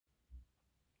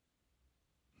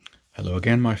Hello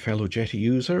again, my fellow Jeti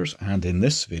users, and in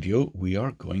this video we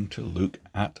are going to look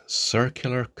at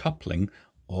circular coupling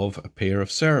of a pair of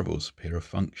servos, a pair of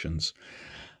functions.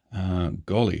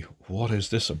 Golly, what is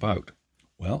this about?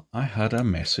 Well, I had a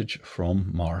message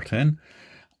from Martin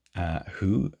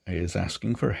who is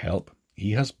asking for help.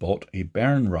 He has bought a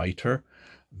Bernreiter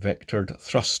vectored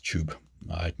thrust tube.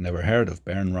 I'd never heard of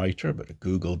Bernreiter, but I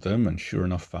googled them and sure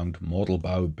enough found model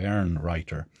bow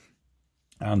Bernreiter.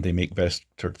 And they make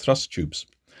vectored thrust tubes.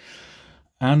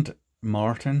 And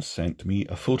Martin sent me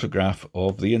a photograph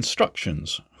of the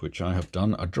instructions, which I have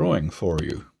done a drawing for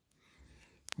you,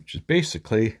 which is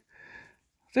basically,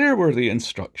 there were the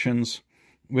instructions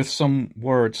with some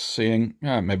words saying,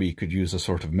 maybe you could use a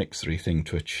sort of mixery thing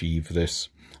to achieve this.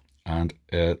 And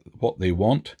what they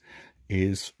want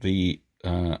is the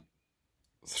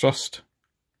thrust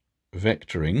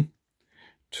vectoring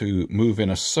to move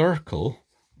in a circle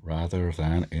rather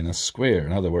than in a square.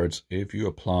 In other words, if you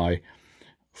apply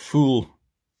full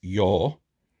yaw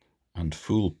and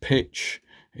full pitch,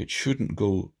 it shouldn't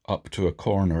go up to a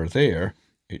corner there.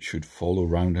 It should follow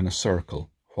round in a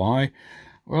circle. Why?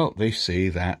 Well, they say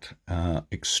that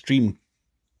extreme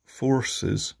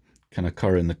forces can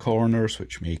occur in the corners,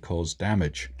 which may cause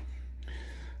damage.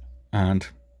 And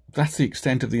that's the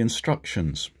extent of the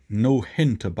instructions. No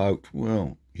hint about,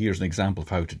 well, here's an example of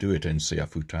how to do it in, say, a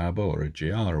Futaba or a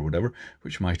JR or whatever,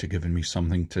 which might have given me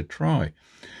something to try.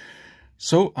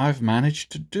 So I've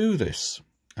managed to do this.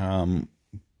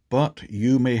 But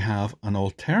you may have an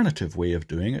alternative way of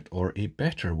doing it or a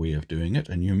better way of doing it,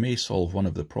 and you may solve one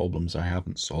of the problems I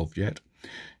haven't solved yet.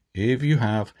 If you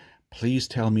have, please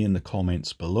tell me in the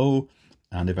comments below,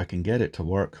 and if I can get it to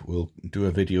work, we'll do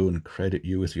a video and credit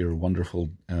you with your wonderful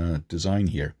design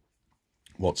here.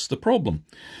 What's the problem?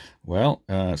 Well,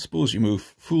 suppose you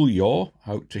move full yaw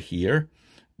out to here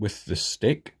with the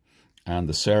stick, and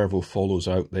the servo follows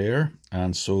out there,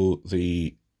 and so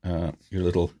the your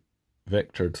little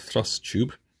vectored thrust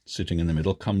tube sitting in the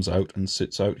middle comes out and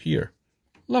sits out here.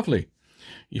 Lovely.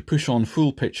 You push on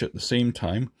full pitch at the same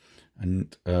time,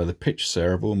 and the pitch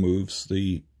servo moves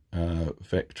the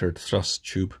vectored thrust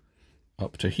tube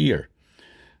up to here.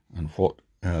 And what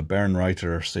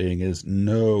Bernreiter are saying is,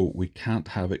 no, we can't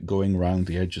have it going round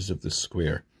the edges of the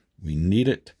square. We need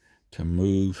it to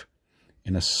move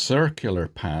in a circular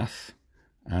path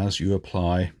as you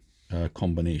apply a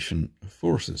combination of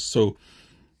forces. So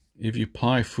if you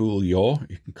apply full yaw,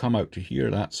 you can come out to here,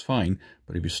 that's fine.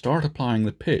 But if you start applying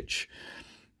the pitch,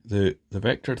 the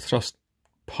vectored thrust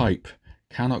pipe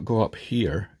cannot go up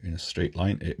here in a straight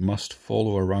line. It must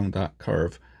follow around that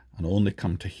curve and only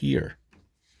come to here.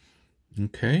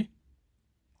 Okay,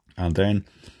 and then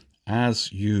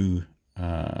as you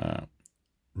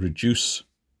reduce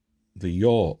the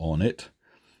yaw on it,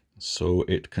 so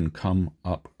it can come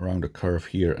up around a curve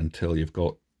here until you've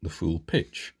got the full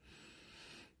pitch.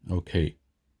 Okay,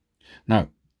 now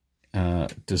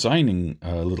designing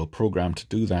a little program to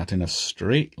do that in a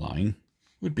straight line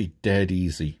would be dead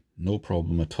easy, no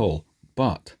problem at all.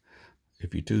 But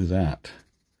if you do that,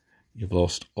 you've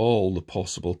lost all the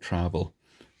possible travel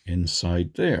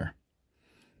inside there.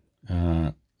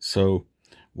 So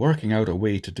working out a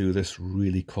way to do this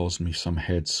really caused me some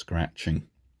head scratching.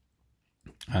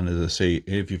 And as I say,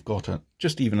 if you've got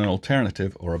just even an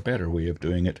alternative or a better way of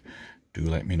doing it, do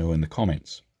let me know in the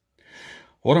comments.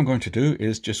 What I'm going to do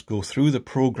is just go through the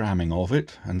programming of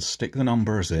it and stick the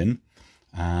numbers in.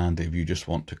 And if you just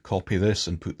want to copy this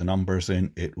and put the numbers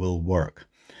in, it will work.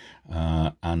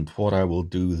 And what I will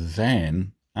do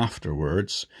then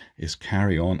afterwards is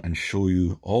carry on and show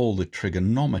you all the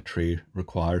trigonometry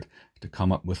required to come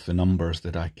up with the numbers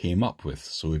that I came up with.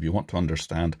 So if you want to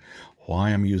understand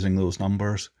why I'm using those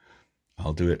numbers,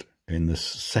 I'll do it in this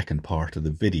second part of the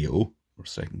video, or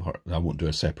second part. I won't do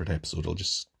a separate episode, I'll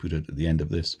just put it at the end of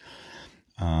this,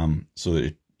 so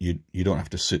that you don't have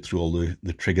to sit through all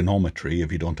the trigonometry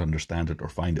if you don't understand it or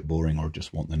find it boring or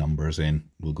just want the numbers in.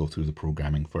 We'll go through the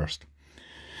programming first.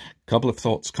 A couple of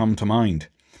thoughts come to mind.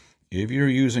 If you're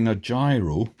using a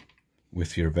gyro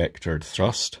with your vectored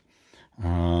thrust,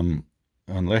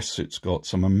 unless it's got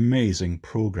some amazing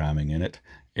programming in it,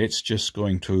 it's just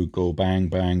going to go bang,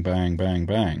 bang, bang, bang,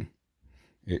 bang.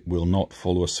 It will not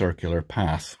follow a circular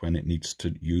path when it needs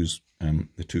to use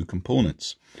the two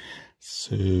components.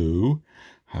 So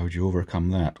how do you overcome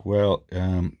that? Well,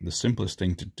 the simplest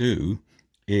thing to do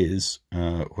is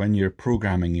when you're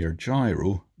programming your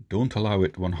gyro, don't allow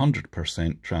it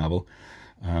 100% travel.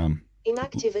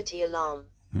 Inactivity alarm.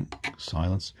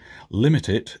 Silence. Limit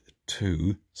it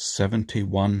to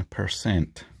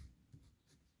 71%.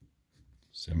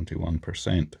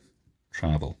 71%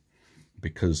 travel,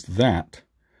 because that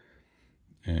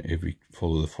if we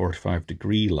follow the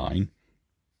 45-degree line,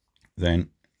 then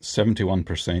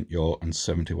 71% yaw and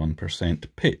 71%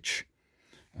 pitch,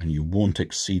 and you won't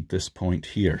exceed this point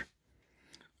here.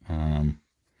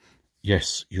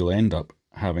 Yes, you'll end up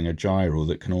having a gyro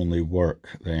that can only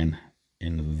work then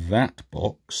in that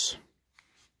box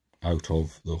out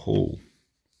of the whole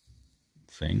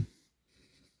thing,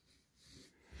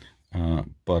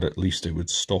 but at least it would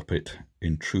stop it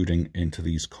intruding into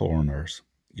these corners.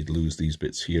 You'd lose these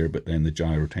bits here, but then the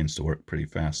gyro tends to work pretty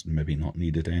fast and maybe not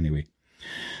need it anyway.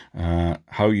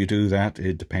 How you do that,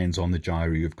 it depends on the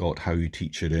gyro you've got, how you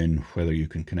teach it in, whether you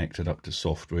can connect it up to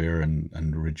software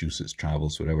and reduce its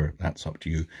travels, whatever, that's up to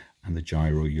you and the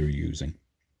gyro you're using.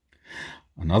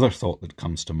 Another thought that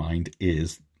comes to mind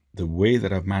is the way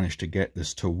that I've managed to get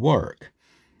this to work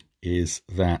is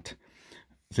that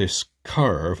this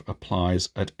curve applies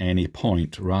at any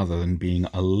point rather than being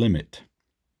a limit.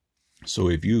 So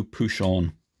if you push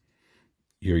on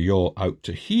your yaw out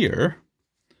to here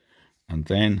and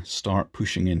then start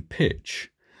pushing in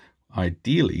pitch,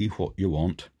 ideally what you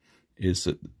want is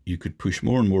that you could push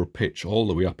more and more pitch all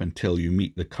the way up until you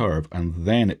meet the curve, and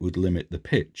then it would limit the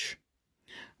pitch.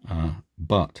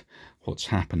 But what's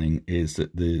happening is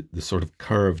that the sort of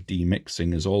curve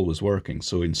demixing is always working.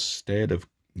 So instead of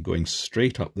going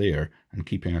straight up there and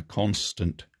keeping a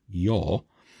constant yaw,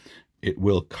 it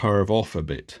will curve off a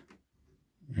bit.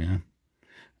 Yeah,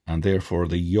 and therefore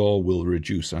the yaw will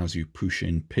reduce as you push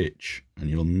in pitch, and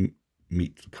you'll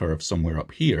meet the curve somewhere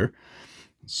up here.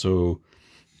 So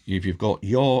if you've got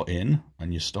yaw in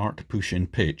and you start to push in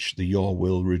pitch, the yaw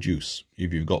will reduce.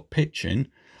 If you've got pitch in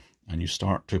and you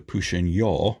start to push in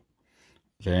yaw,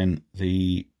 then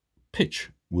the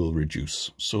pitch will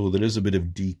reduce. So there is a bit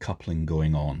of decoupling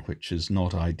going on, which is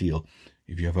not ideal.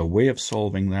 If you have a way of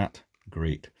solving that,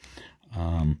 great.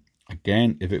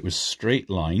 Again, if it was straight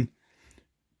line,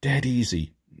 dead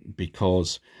easy,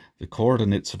 because the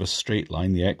coordinates of a straight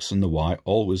line, the x and the y,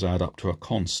 always add up to a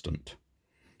constant.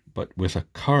 But with a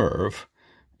curve,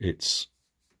 it's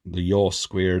the yaw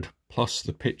squared plus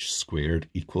the pitch squared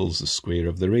equals the square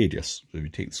of the radius. So if you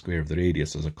take the square of the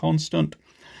radius as a constant,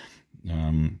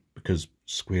 because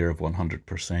square of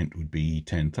 100% would be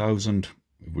 10,000,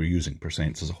 we're using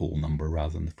percents as a whole number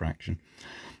rather than the fraction.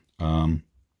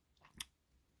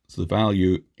 So the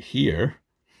value here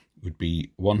would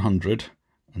be 100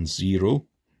 and 0,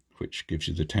 which gives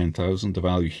you the 10,000. The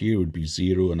value here would be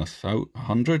 0 and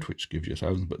 100, which gives you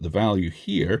 1,000. But the value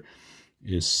here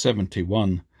is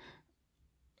 71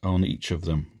 on each of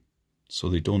them. So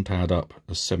they don't add up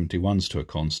as 71s to a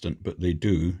constant, but they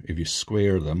do, if you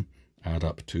square them, add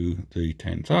up to the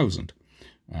 10,000.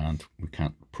 And we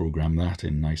can't program that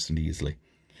in nice and easily.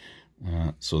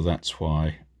 So that's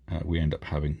why we end up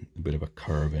having a bit of a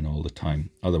curve in all the time.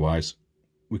 Otherwise,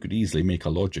 we could easily make a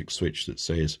logic switch that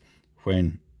says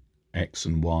when x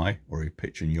and y, or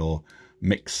pitch and yaw,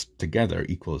 mix together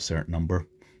equal a certain number,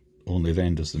 only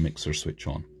then does the mixer switch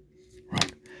on.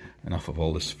 Right, enough of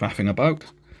all this faffing about.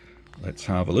 Let's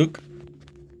have a look.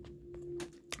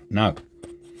 Now,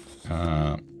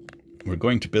 we're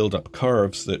going to build up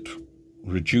curves that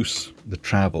reduce the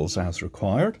travels as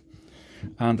required,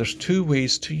 and there's two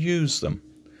ways to use them.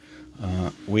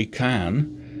 We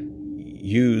can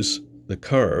use the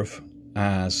curve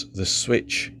as the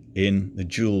switch in the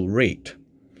dual rate.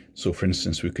 So for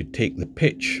instance, we could take the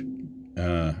pitch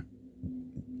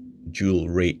dual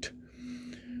rate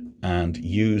and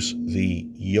use the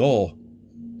yaw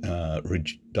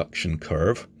reduction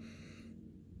curve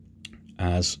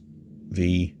as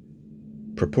the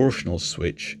proportional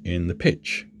switch in the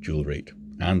pitch dual rate,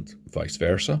 and vice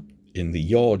versa. In the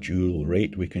yaw dual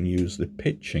rate, we can use the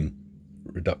pitching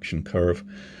reduction curve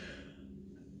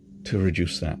to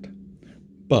reduce that.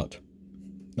 But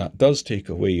that does take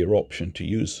away your option to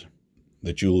use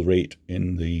the dual rate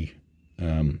in the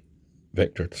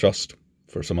vector thrust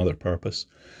for some other purpose.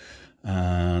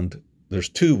 And there's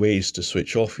two ways to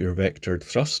switch off your vectored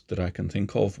thrust that I can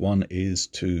think of. One is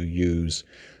to use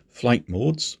flight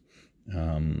modes.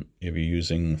 If you're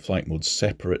using flight modes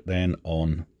separate then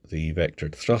on the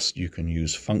vectored thrust, you can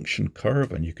use function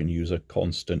curve, and you can use a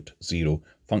constant zero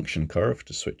function curve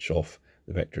to switch off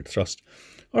the vectored thrust.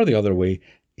 Or the other way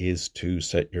is to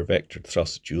set your vectored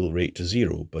thrust dual rate to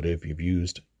 0. But if you've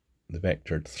used the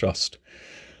vectored thrust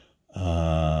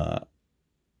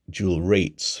dual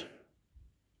rates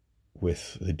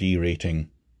with the derating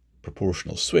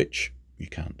proportional switch, you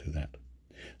can't do that.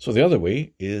 So the other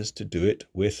way is to do it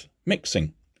with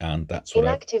mixing, and that's what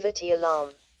Inactivity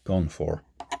alarm. I've gone for.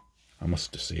 I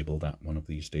must disable that one of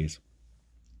these days.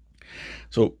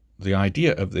 So the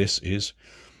idea of this is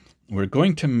we're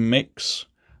going to mix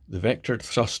the vector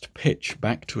thrust pitch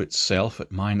back to itself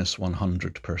at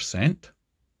 -100%,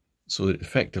 so that it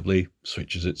effectively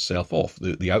switches itself off.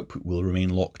 The output will remain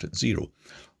locked at 0.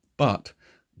 But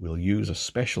we'll use a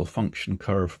special function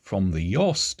curve from the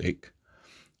yaw stick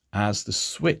as the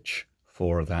switch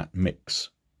for that mix,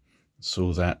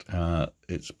 so that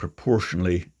it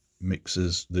proportionally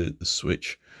mixes the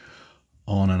switch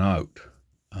on and out,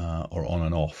 or on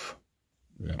and off.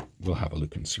 Yeah, we'll have a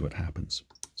look and see what happens.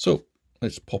 So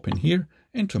let's pop in here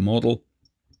into model,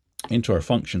 into our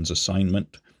functions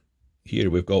assignment. Here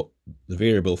we've got the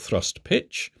variable thrust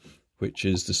pitch, which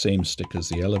is the same stick as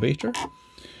the elevator.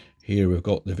 Here we've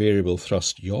got the variable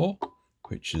thrust yaw,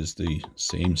 which is the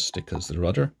same stick as the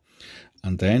rudder.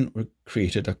 And then we've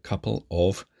created a couple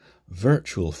of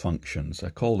virtual functions. I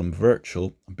call them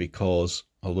virtual because,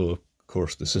 although of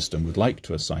course the system would like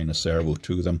to assign a servo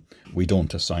to them, we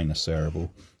don't assign a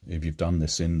servo. If you've done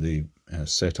this in the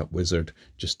setup wizard,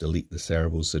 just delete the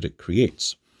servos that it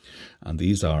creates. And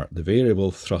these are the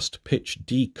variable thrust pitch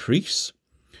decrease,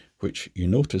 which you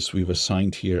notice we've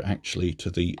assigned here actually to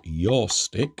the yaw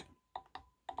stick,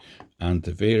 and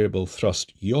the variable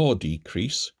thrust yaw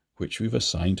decrease, which we've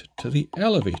assigned to the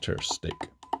elevator stick.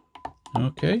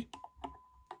 Okay.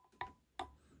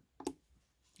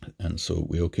 And so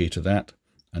we OK to that.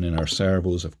 And in our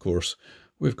servos, of course,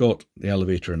 we've got the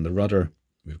elevator and the rudder,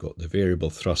 we've got the variable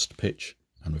thrust pitch,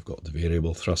 and we've got the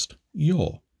variable thrust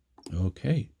yaw.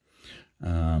 Okay.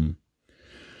 Come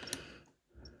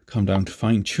down to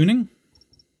fine tuning,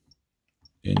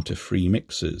 into free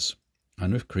mixes,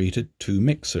 and we've created 2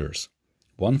 mixers,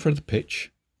 one for the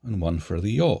pitch and one for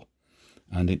the yaw.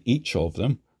 And in each of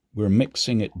them, we're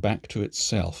mixing it back to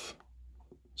itself.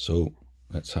 So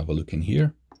let's have a look in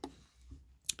here.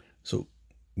 So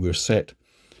we're set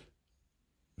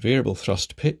variable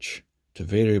thrust pitch to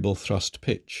variable thrust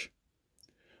pitch.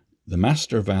 The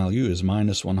master value is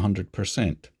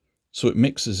 -100%, so it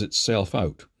mixes itself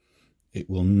out. It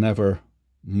will never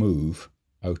move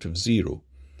out of 0,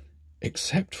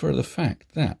 except for the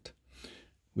fact that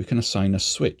we can assign a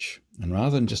switch. And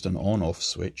rather than just an on-off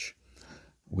switch,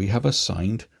 we have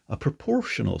assigned a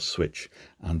proportional switch.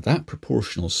 And that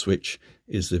proportional switch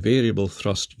is the variable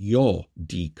thrust yaw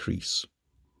decrease.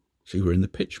 See, we're in the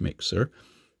pitch mixer,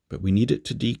 but we need it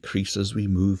to decrease as we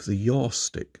move the yaw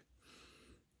stick.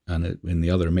 And in the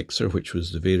other mixer, which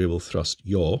was the variable thrust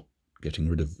yaw, getting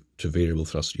rid of to variable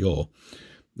thrust yaw,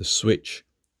 the switch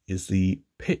is the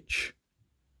pitch,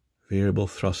 variable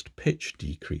thrust pitch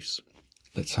decrease.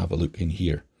 Let's have a look in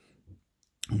here.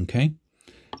 Okay,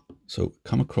 so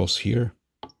come across here,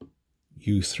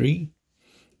 U3.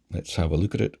 Let's have a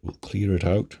look at it. We'll clear it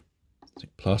out. Say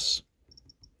plus.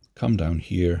 Come down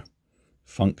here,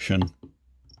 function.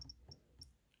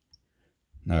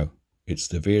 Now, it's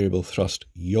the variable thrust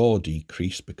yaw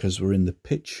decrease because we're in the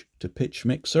pitch to pitch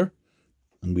mixer,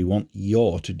 and we want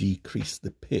yaw to decrease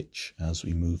the pitch as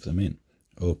we move them in.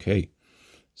 Okay,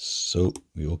 so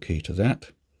we OK to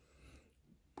that.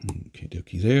 Okay,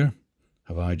 dokie there.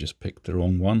 Have I just picked the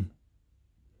wrong one?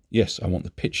 Yes, I want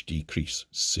the pitch decrease.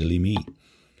 Silly me.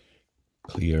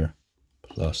 Clear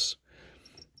plus.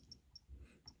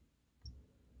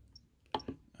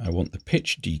 I want the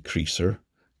pitch decreaser,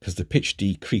 because the pitch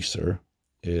decreaser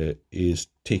is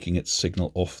taking its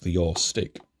signal off the yaw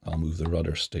stick. I'll move the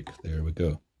rudder stick. There we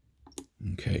go.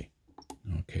 Okay.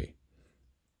 Okay.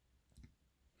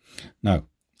 Now,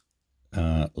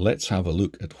 let's have a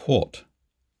look at what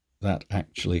that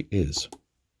actually is.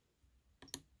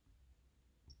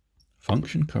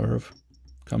 Function curve,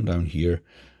 come down here,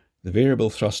 the variable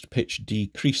thrust pitch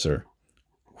decreaser,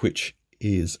 which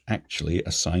is actually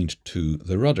assigned to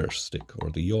the rudder stick or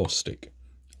the yaw stick.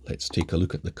 Let's take a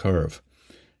look at the curve.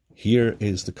 Here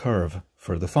is the curve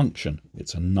for the function.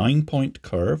 It's a 9-point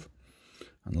curve,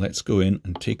 and let's go in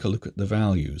and take a look at the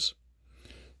values.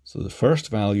 So the first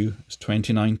value is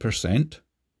 29%,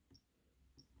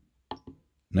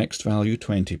 next value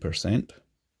 20%,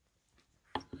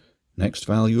 next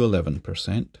value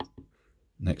 11%,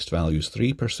 next value is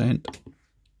 3%,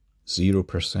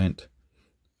 0%,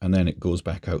 and then it goes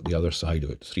back out the other side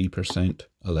of it, 3%,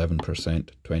 11%,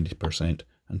 20%,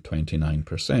 and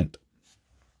 29%.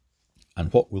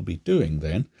 And what we'll be doing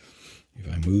then, if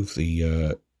I move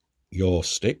the yaw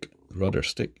stick, the rudder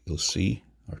stick, you'll see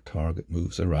our target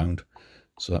moves around.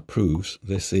 So that proves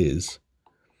this is,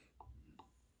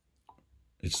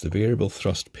 it's the variable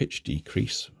thrust pitch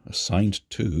decrease assigned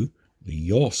to the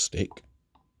yaw stick,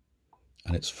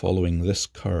 and it's following this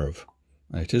curve.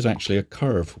 And it is actually a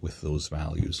curve with those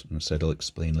values, and I said I'll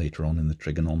explain later on in the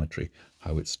trigonometry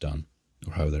how it's done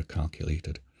or how they're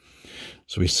calculated.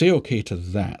 So we say OK to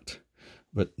that,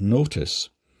 but notice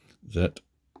that,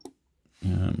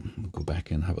 we'll go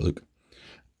back and have a look.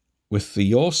 With the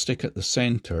yaw stick at the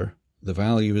center, the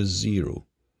value is 0.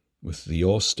 With the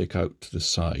yaw stick out to the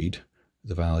side,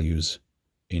 the values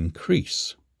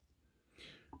increase.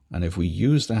 And if we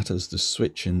use that as the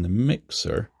switch in the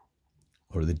mixer,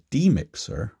 or the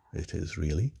demixer it is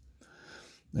really,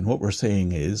 then what we're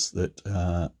saying is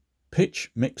that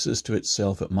pitch mixes to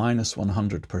itself at minus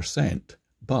 100%,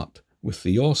 but with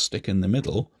the yaw stick in the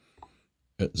middle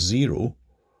at 0,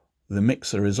 the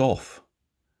mixer is off.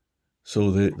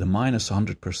 So the minus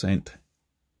 100%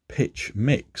 pitch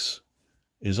mix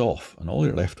is off, and all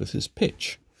you're left with is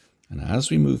pitch. And as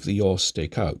we move the yaw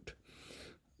stick out,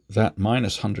 that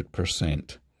minus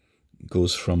 100%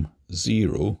 goes from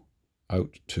 0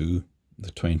 out to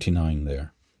the 29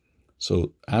 there.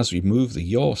 So as we move the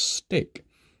yaw stick,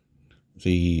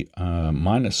 the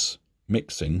minus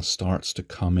mixing starts to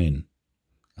come in,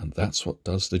 and that's what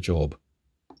does the job.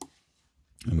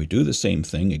 And we do the same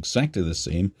thing, exactly the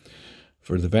same,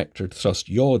 for the vectored thrust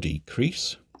yaw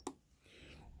decrease.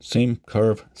 Same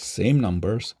curve, same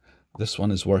numbers. This one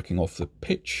is working off the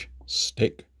pitch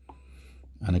stick,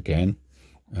 and again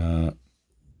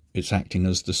it's acting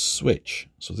as the switch.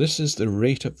 So this is the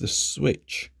rate of the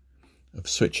switch, of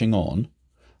switching on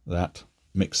that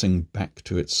mixing back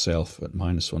to itself at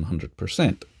minus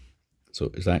 100%. So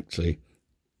it's actually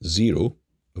 0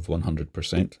 of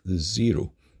 100%, the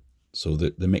 0. So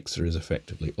that the mixer is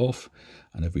effectively off,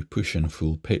 and if we push in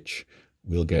full pitch,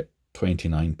 we'll get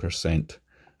 29%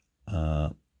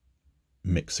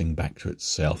 mixing back to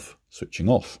itself, switching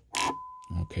off.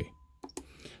 Okay,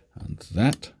 and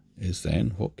that is then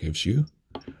what gives you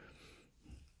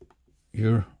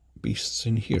your beasts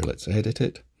in here. Let's edit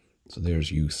it. So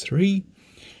there's U3.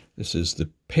 This is the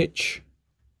pitch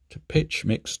to pitch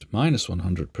mixed minus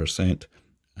 100%,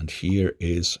 and here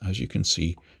is, as you can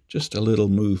see, just a little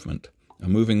movement.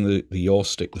 I'm moving the yaw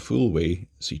stick the full way.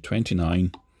 See,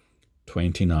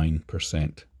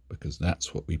 29%, because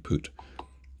that's what we put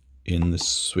in the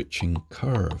switching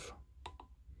curve.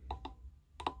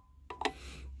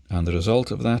 And the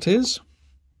result of that is,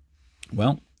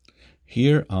 well,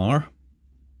 here are,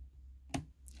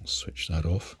 I'll switch that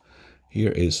off.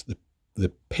 Here is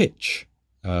the pitch,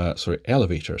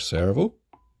 elevator servo.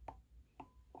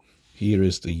 Here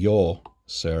is the yaw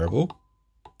servo.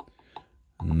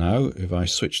 Now, if I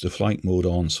switch the flight mode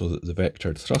on so that the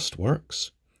vectored thrust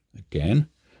works, again,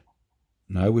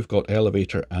 now we've got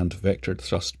elevator and vectored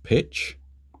thrust pitch.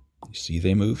 You see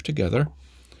they move together.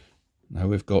 Now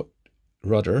we've got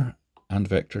rudder and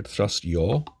vectored thrust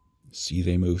yaw. See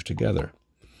they move together.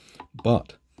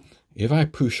 But if I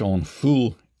push on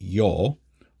full yaw,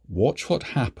 watch what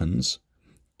happens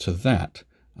to that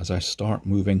as I start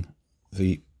moving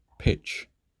the pitch.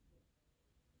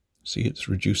 See, it's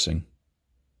reducing.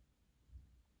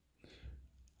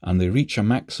 And they reach a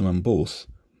maximum both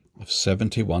of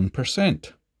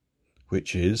 71%,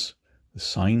 which is the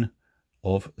sine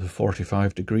of the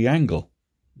 45-degree angle.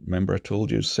 Remember I told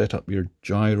you set up your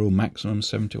gyro maximum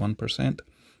 71%,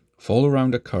 follow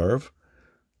around a curve,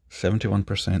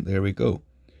 71%, there we go.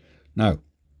 Now,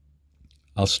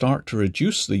 I'll start to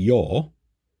reduce the yaw,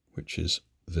 which is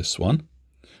this one,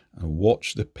 and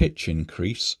watch the pitch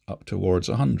increase up towards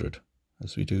 100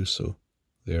 as we do so.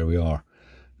 There we are.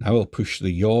 Now I'll push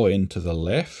the yaw into the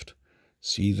left.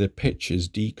 See the pitch is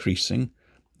decreasing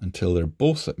until they're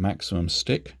both at maximum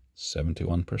stick,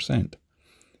 71%.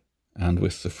 And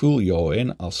with the full yaw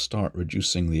in, I'll start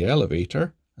reducing the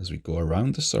elevator as we go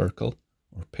around the circle,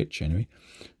 or pitch anyway,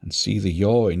 and see the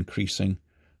yaw increasing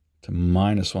to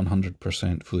minus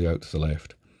 100% fully out to the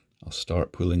left. I'll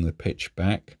start pulling the pitch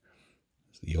back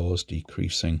as the yaw is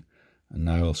decreasing, and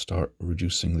now I'll start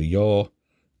reducing the yaw,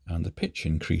 and the pitch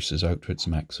increases out to its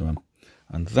maximum.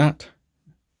 And that,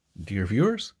 dear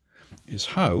viewers, is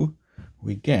how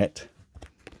we get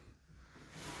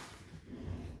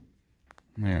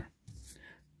there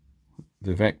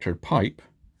the vectored pipe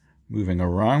moving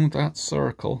around that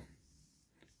circle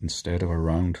instead of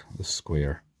around the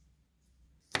square.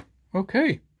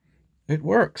 Okay, it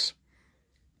works.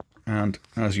 And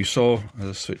as you saw, as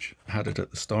the switch had it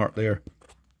at the start there,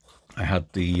 I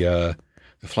had the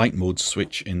flight mode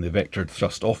switch in the vectored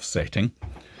thrust off setting.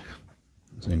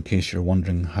 So in case you're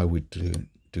wondering how we do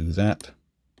that,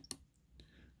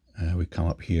 we come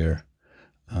up here.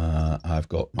 I've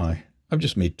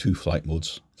just made two flight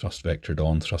modes, thrust vectored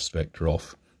on, thrust vector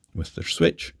off with the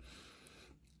switch.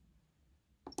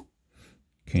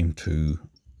 Came to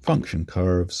function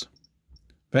curves,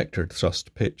 vectored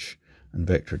thrust pitch and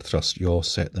vectored thrust yaw,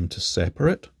 set them to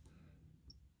separate.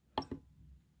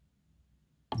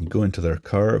 You go into their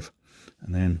curve,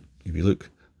 and then if you look,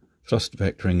 Thrust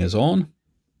vectoring is on,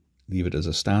 leave it as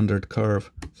a standard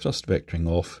curve. Thrust vectoring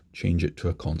off, change it to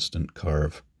a constant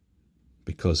curve,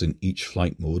 because in each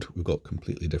flight mode we've got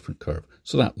completely different curve.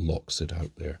 So that locks it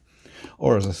out there.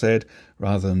 Or as I said,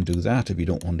 rather than do that, if you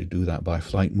don't want to do that by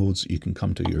flight modes, you can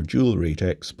come to your dual rate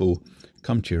expo,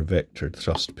 come to your vectored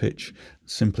thrust pitch,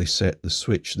 simply set the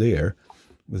switch there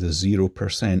with a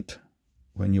 0%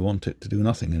 when you want it to do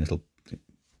nothing, and it'll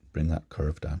bring that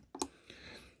curve down.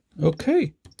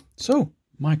 Okay, so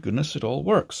my goodness, it all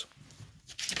works.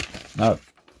 Now,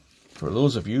 for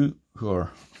those of you who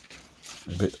are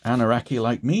a bit anaraki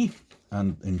like me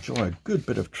and enjoy a good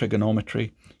bit of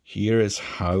trigonometry, here is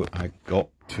how I got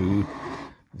to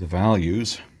the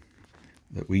values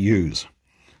that we use.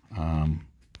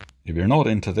 If you're not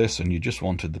into this and you just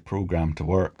wanted the program to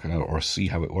work or see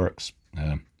how it works,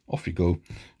 off you go,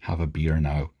 have a beer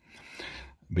now,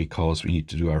 because we need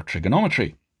to do our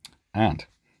trigonometry. And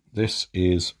this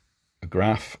is a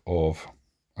graph of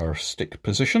our stick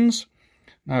positions.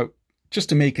 Now, just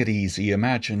to make it easy,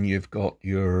 imagine you've got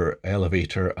your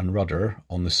elevator and rudder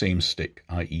on the same stick,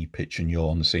 i.e. pitch and yaw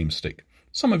on the same stick.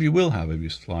 Some of you will have if you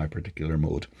fly a particular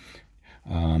mode.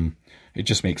 It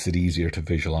just makes it easier to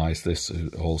visualize this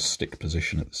all stick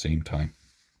position at the same time.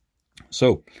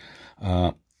 So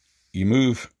you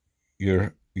move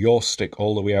your yaw stick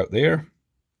all the way out there.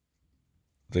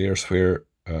 There's where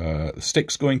the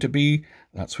stick's going to be,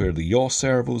 that's where the yaw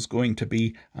servo is going to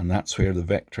be, and that's where the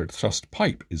vectored thrust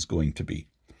pipe is going to be.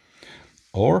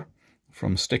 Or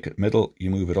from stick at middle, you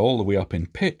move it all the way up in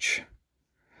pitch,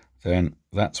 then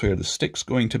that's where the stick's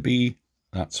going to be,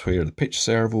 that's where the pitch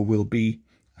servo will be,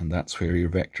 and that's where your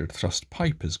vectored thrust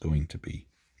pipe is going to be.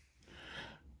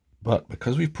 But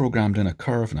because we've programmed in a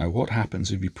curve now, what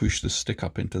happens if you push the stick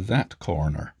up into that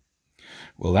corner?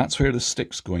 Well, that's where the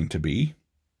stick's going to be,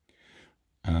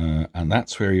 and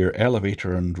that's where your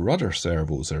elevator and rudder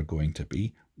servos are going to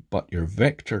be, but your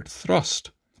vectored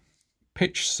thrust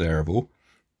pitch servo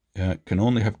can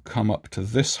only have come up to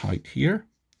this height here,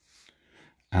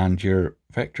 and your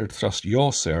vectored thrust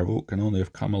yaw servo can only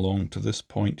have come along to this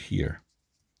point here,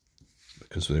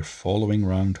 because they're following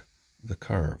round the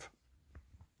curve.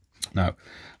 Now,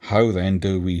 how then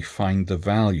do we find the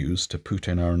values to put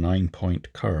in our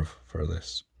 9-point curve for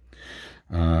this?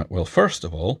 Well, first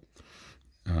of all,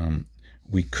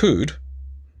 we could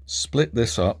split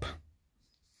this up.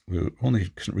 We're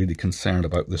only really concerned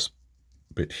about this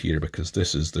bit here because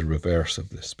this is the reverse of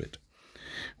this bit.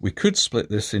 We could split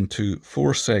this into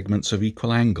 4 segments of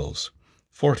equal angles,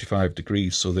 45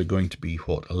 degrees, so they're going to be,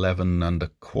 what,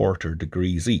 11¼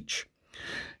 degrees each,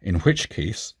 in which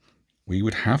case we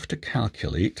would have to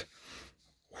calculate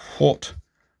what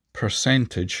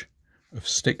percentage of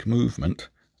stick movement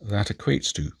that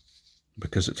equates to,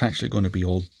 because it's actually going to be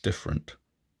all different.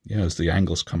 As the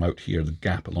angles come out here, the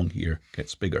gap along here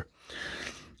gets bigger.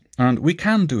 And we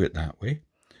can do it that way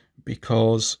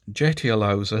because Jeti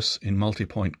allows us in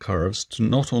multi-point curves to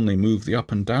not only move the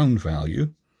up and down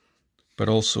value, but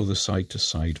also the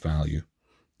side-to-side value.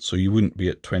 So you wouldn't be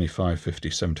at 25, 50,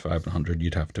 75, and 100.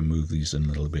 You'd have to move these in a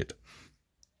little bit.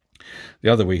 The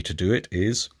other way to do it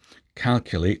is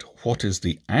calculate what is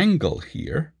the angle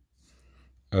here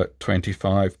at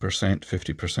 25%,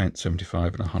 50%,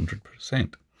 75, and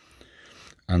 100%.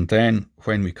 And then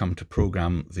when we come to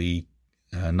program the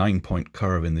 9-point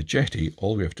curve in the Jeti,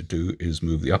 all we have to do is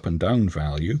move the up and down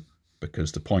value,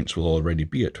 because the points will already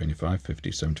be at 25,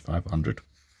 50, 75, 100, and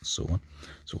so on.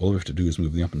 So all we have to do is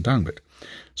move the up and down bit.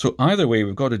 So either way,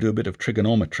 we've got to do a bit of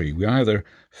trigonometry. We either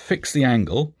fix the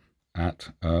angle at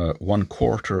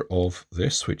 1/4 of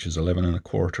this, which is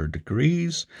 11¼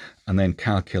 degrees, and then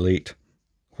calculate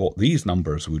what these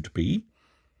numbers would be,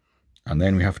 and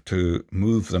then we have to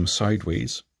move them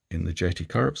sideways in the Jeti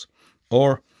curves,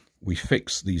 or we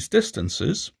fix these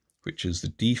distances, which is the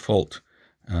default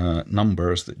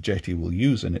numbers that Jeti will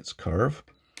use in its curve,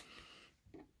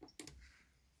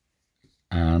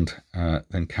 and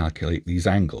then calculate these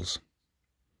angles.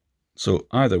 So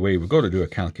either way, we've got to do a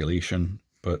calculation,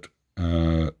 but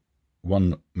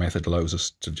one method allows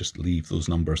us to just leave those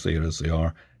numbers there as they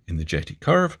are in the Jeti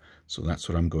curve, so that's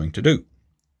what I'm going to do.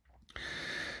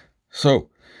 So,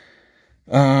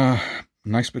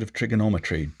 nice bit of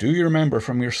trigonometry. Do you remember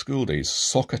from your school days,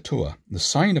 SOHCAHTOA? The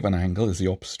sine of an angle is the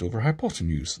opposite over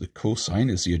hypotenuse, the cosine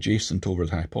is the adjacent over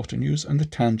the hypotenuse, and the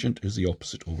tangent is the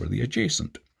opposite over the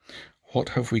adjacent. What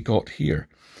have we got here?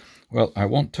 Well, I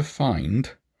want to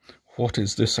find what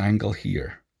is this angle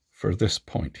here for this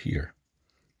point here.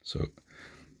 So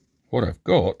what I've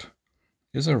got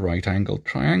is a right-angled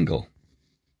triangle,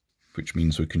 which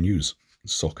means we can use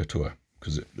SOHCAHTOA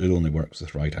because it only works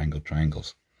with right-angled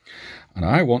triangles. And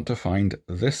I want to find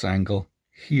this angle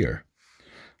here.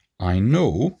 I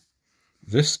know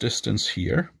this distance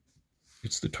here,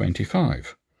 it's the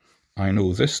 25. I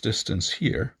know this distance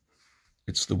here,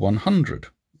 it's the 100.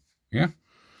 Yeah?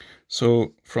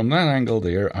 So from that angle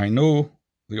there, I know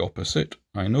the opposite,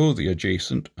 I know the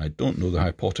adjacent, I don't know the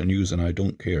hypotenuse, and I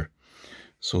don't care.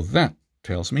 So that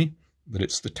tells me that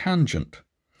it's the tangent.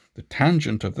 The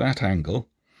tangent of that angle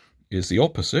is the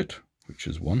opposite, which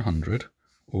is 100,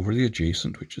 over the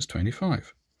adjacent, which is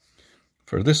 25.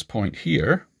 For this point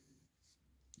here,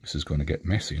 this is going to get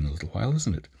messy in a little while,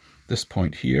 isn't it? This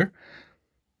point here,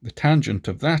 the tangent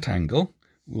of that angle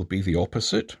will be the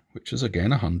opposite, which is again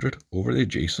 100, over the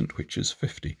adjacent, which is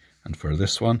 50. And for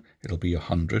this one, it'll be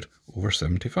 100 over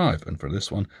 75. And for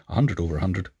this one, 100 over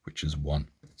 100, which is 1.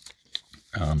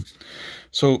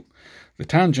 So the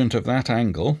tangent of that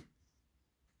angle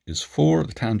is 4,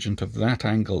 the tangent of that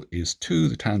angle is 2,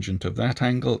 the tangent of that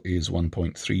angle is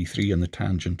 1.33, and the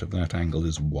tangent of that angle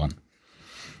is 1.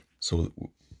 So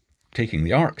taking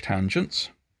the arc tangents,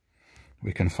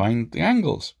 we can find the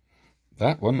angles.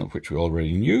 That one, of which we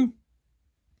already knew,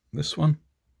 this one,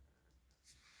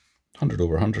 100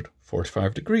 over 100,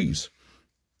 45 degrees.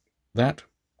 That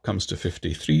comes to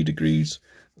 53 degrees,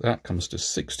 that comes to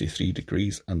 63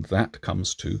 degrees, and that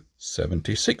comes to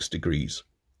 76 degrees.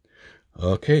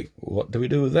 Okay, what do we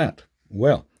do with that?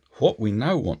 Well, what we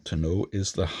now want to know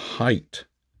is the height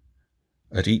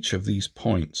at each of these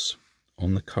points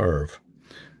on the curve.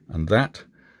 And that,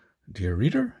 dear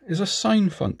reader, is a sine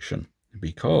function,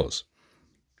 because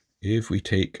if we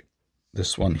take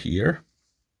this one here,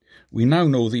 we now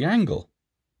know the angle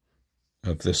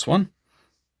of this one.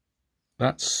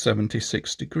 That's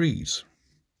 76 degrees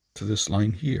to this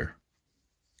line here.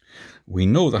 We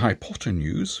know the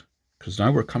hypotenuse, because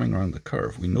now we're coming around the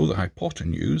curve. We know the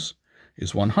hypotenuse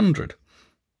is 100.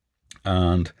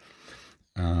 And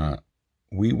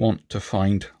we want to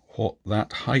find what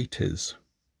that height is.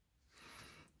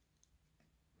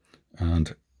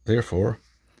 And therefore,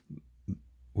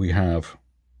 we have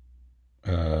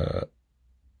the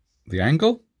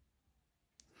angle,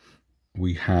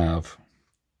 we have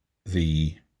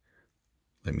the,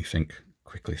 let me think,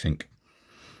 quickly think.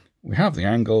 We have the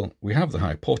angle, we have the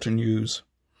hypotenuse,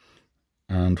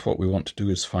 and what we want to do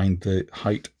is find the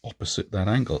height opposite that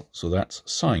angle. So that's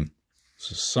sine.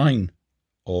 So sine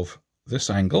of this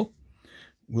angle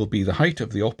will be the height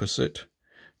of the opposite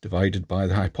divided by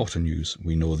the hypotenuse.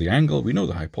 We know the angle, we know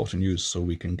the hypotenuse, so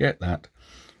we can get that.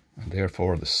 And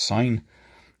therefore the sine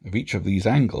of each of these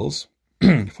angles,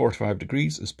 45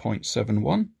 degrees is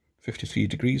 0.71, 53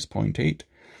 degrees 0.8,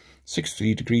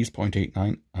 63 degrees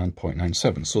 0.89, and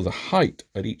 0.97. So the height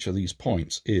at each of these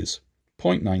points is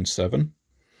 0.97,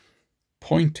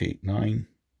 0.89,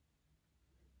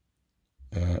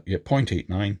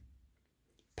 0.89,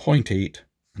 0.8,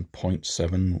 and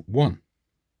 0.71.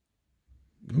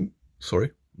 Oh,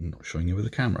 sorry, I'm not showing you with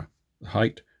the camera. The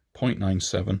height,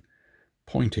 0.97,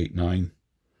 0.89,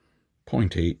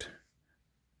 0.8,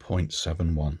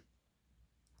 0.71.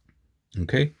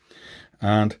 Okay,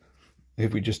 and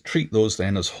if we just treat those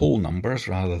then as whole numbers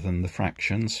rather than the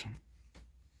fractions,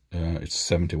 it's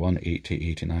 71, 80,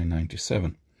 89,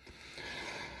 97.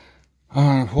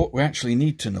 What we actually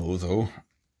need to know, though,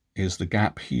 is the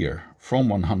gap here from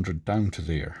 100 down to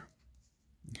there.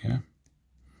 Yeah.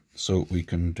 So we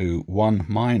can do 1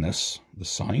 minus the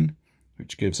sine,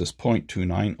 which gives us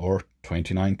 0.29 or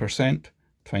 29%,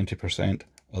 20%,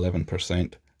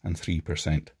 11%, and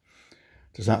 3%.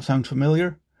 Does that sound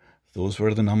familiar? Those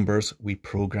were the numbers we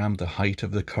programmed the height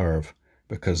of the curve,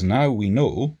 because now we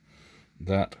know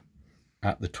that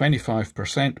at the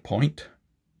 25% point,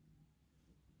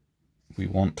 we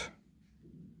want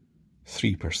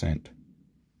 3%.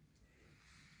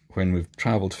 When we've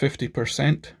travelled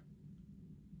 50%,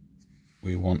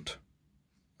 we want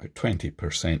a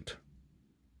 20%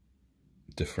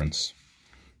 difference.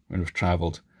 When we've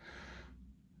travelled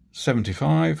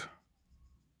 75,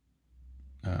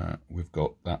 we've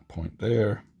got that point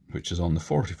there, which is on the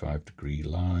 45 degree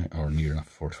line, or near enough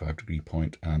 45 degree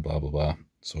point, and blah, blah, blah.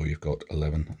 So you've got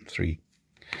 11 and 3.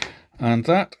 And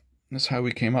that is how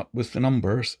we came up with the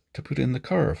numbers to put in the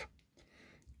curve.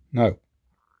 Now,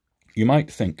 you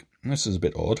might think, this is a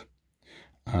bit odd.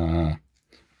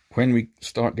 When we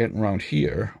start getting around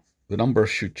here, the numbers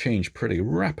should change pretty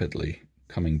rapidly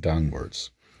coming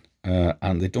downwards.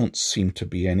 And they don't seem to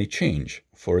be any change.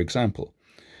 For example,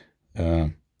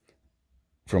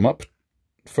 from up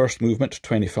first movement to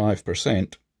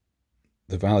 25%,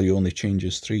 the value only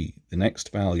changes 3. The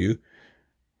next value,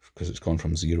 because it's gone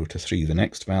from 0 to 3, the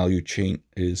next value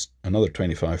is another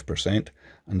 25%,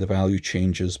 and the value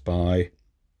changes by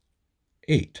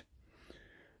 8.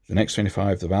 The next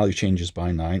 25, the value changes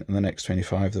by 9, and the next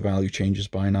 25, the value changes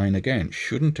by 9 again.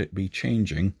 Shouldn't it be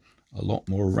changing a lot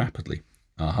more rapidly?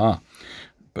 Aha.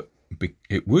 But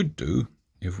it would do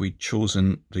if we'd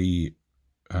chosen the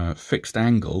fixed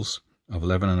angles of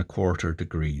 11¼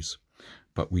 degrees.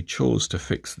 But we chose to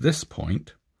fix this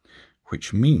point,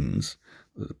 which means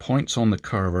that the points on the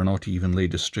curve are not evenly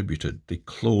distributed. They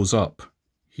close up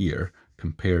here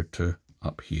compared to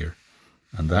up here.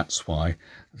 And that's why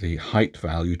the height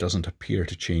value doesn't appear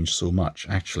to change so much.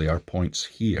 Actually, our points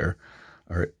here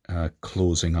are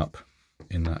closing up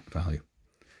in that value.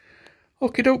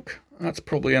 Okie doke, that's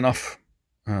probably enough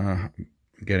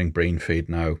getting brain fade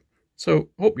now. So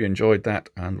hope you enjoyed that,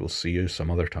 and we'll see you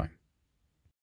some other time.